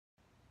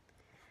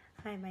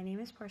Hi, my name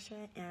is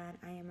Porsche, and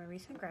I am a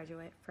recent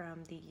graduate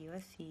from the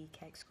USC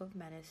MPH School of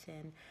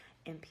Medicine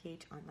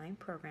MPH Online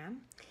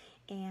program.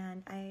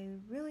 And I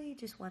really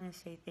just want to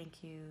say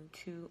thank you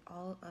to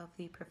all of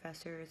the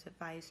professors,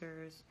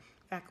 advisors,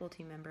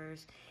 faculty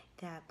members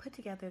that put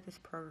together this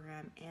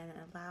program and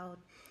allowed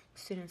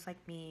students like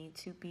me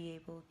to be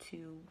able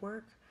to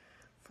work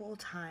full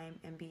time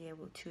and be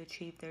able to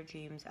achieve their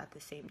dreams at the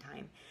same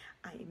time.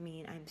 I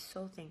mean, I'm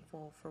so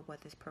thankful for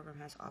what this program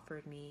has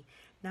offered me.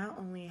 Not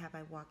only have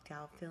I walked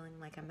out feeling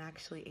like I'm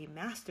actually a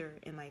master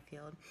in my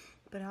field,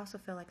 but I also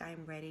feel like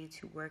I'm ready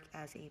to work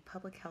as a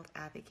public health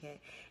advocate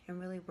and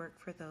really work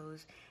for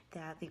those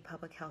that the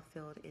public health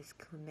field is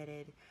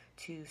committed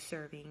to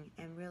serving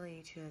and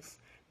really just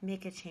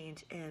make a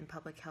change in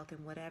public health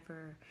in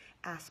whatever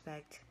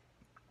aspect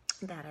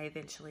that I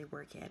eventually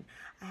work in.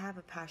 I have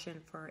a passion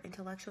for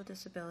intellectual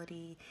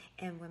disability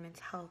and women's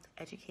health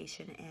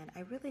education, and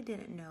I really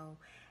didn't know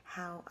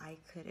how I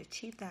could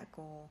achieve that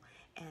goal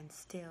and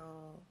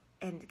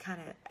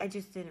I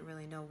just didn't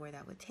really know where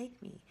that would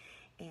take me.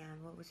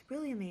 And what was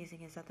really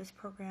amazing is that this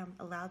program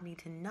allowed me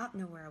to not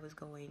know where I was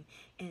going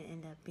and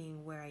end up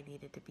being where I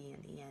needed to be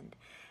in the end.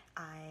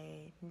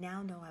 I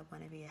now know I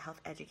want to be a health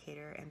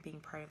educator, and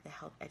being part of the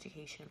health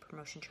education and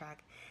promotion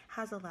track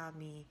has allowed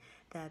me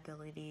the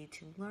ability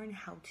to learn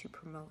how to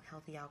promote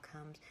healthy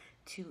outcomes,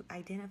 to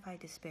identify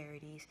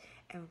disparities,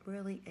 and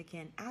really,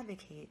 again,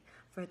 advocate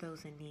for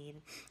those in need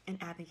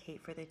and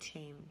advocate for the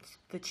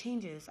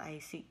changes I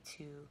seek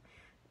to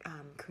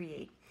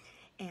create.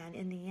 And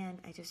in the end,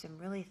 I just am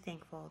really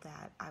thankful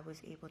that I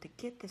was able to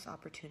get this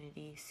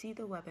opportunity, see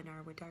the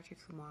webinar with Dr.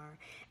 Kumar,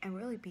 and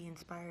really be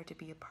inspired to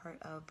be a part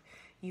of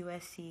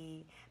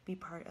USC, be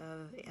part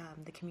of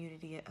the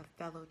community of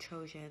fellow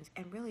Trojans,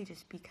 and really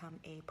just become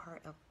a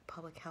part of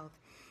public health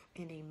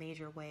in a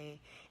major way,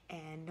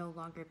 and no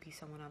longer be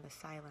someone on the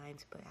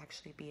sidelines, but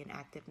actually be an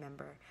active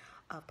member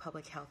of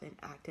public health and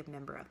active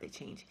member of the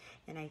change.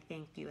 And I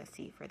thank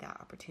USC for that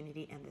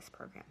opportunity and this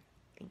program.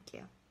 Thank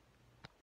you.